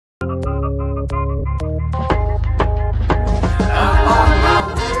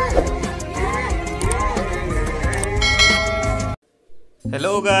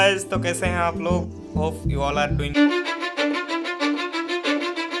Hello guys, तो कैसे हैं आप लोग? Hope you all are doing.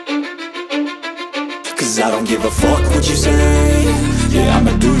 Cause I don't give a fuck what you say. Yeah,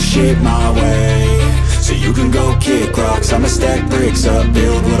 I'ma do shit my way. So you can go kick rocks, I'ma stack bricks up,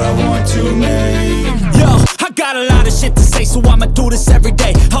 build what I want to make. Yo, I got a lot of shit to say, so I'ma do this every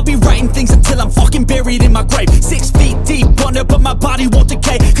day. I'll be writing things until I'm fucking buried in my grave. 6 feet deep under, but my body won't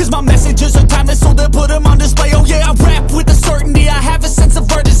decay. Cause my messages are timeless, so they'll put them on display. Oh yeah, I rap with a certainty, I have a sense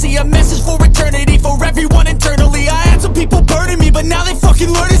of urgency. A message for eternity, for everyone internally. I had some people burning me, but now they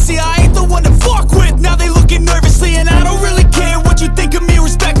fucking learn to see I ain't the one to fuck with. Now they looking nervously, and I don't really care what you think of me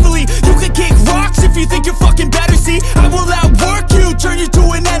respectfully. You can kick rocks if you think you're fucking better, see. I will outwork you, turn you to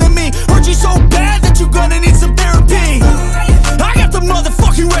an enemy. Hurt you so bad that you're gonna need some therapy. I got the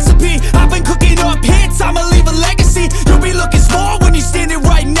motherfucking recipe. I've been cooking up hits, I'ma leave a legacy. You'll be looking small when you're standing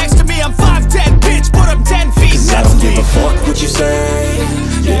right next to me. I'm 5'10", bitch, but I'm 10 feet. Cause I don't give a fuck what you say.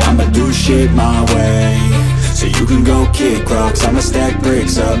 Yeah, I'ma do shit my way. So you can go kick rocks, I'ma stack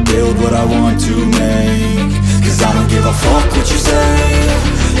bricks up, build what I want to make. Cause I don't give a fuck what you say.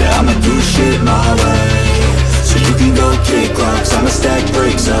 Yeah, I'ma do shit my way. So you can go kick rocks, I'ma stack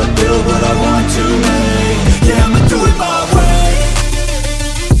bricks up, build what I want to make. Yeah, I'ma do it my way.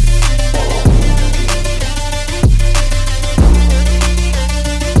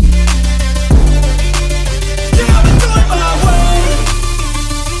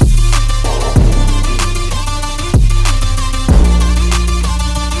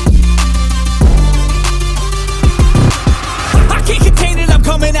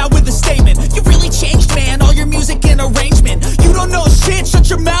 Coming out with a statement. You really changed, man, all your music and arrangement. You don't know shit, shut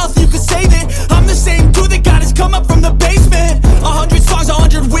your mouth, you can save it. I'm the same dude that got his come up from the basement. 100 songs,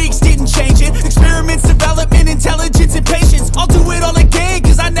 100 weeks, didn't change it. Experiments, development, intelligence, and patience. I'll do it all again,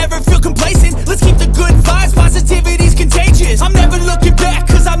 cause I never feel complacent. Let's keep the good vibes, positivity's contagious. I'm never looking back,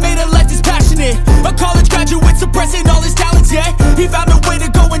 cause I made a life that's passionate. A college graduate suppressing all his talents, yeah. He found a way to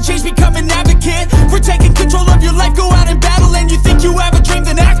go and change, become an advocate. For taking control of your life, go out and battle. And you think you have a dream,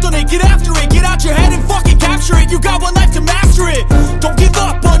 then act on it. Get after it, get out your head and fucking capture it. You got one life to master it. Don't give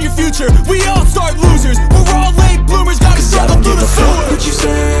up on your future, we all start losers. We're all late bloomers, gotta struggle through the sewer. I don't give a fuck what you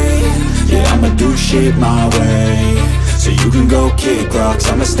say. Yeah, I'ma do shit my way. So you can go kick rocks,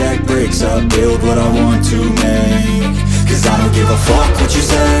 I'ma stack bricks up, build what I want to make. Cause I don't give a fuck what you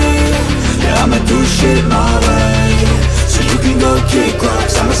say. Yeah, I'ma do shit my way. So you can go kick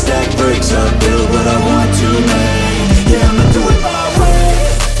rocks,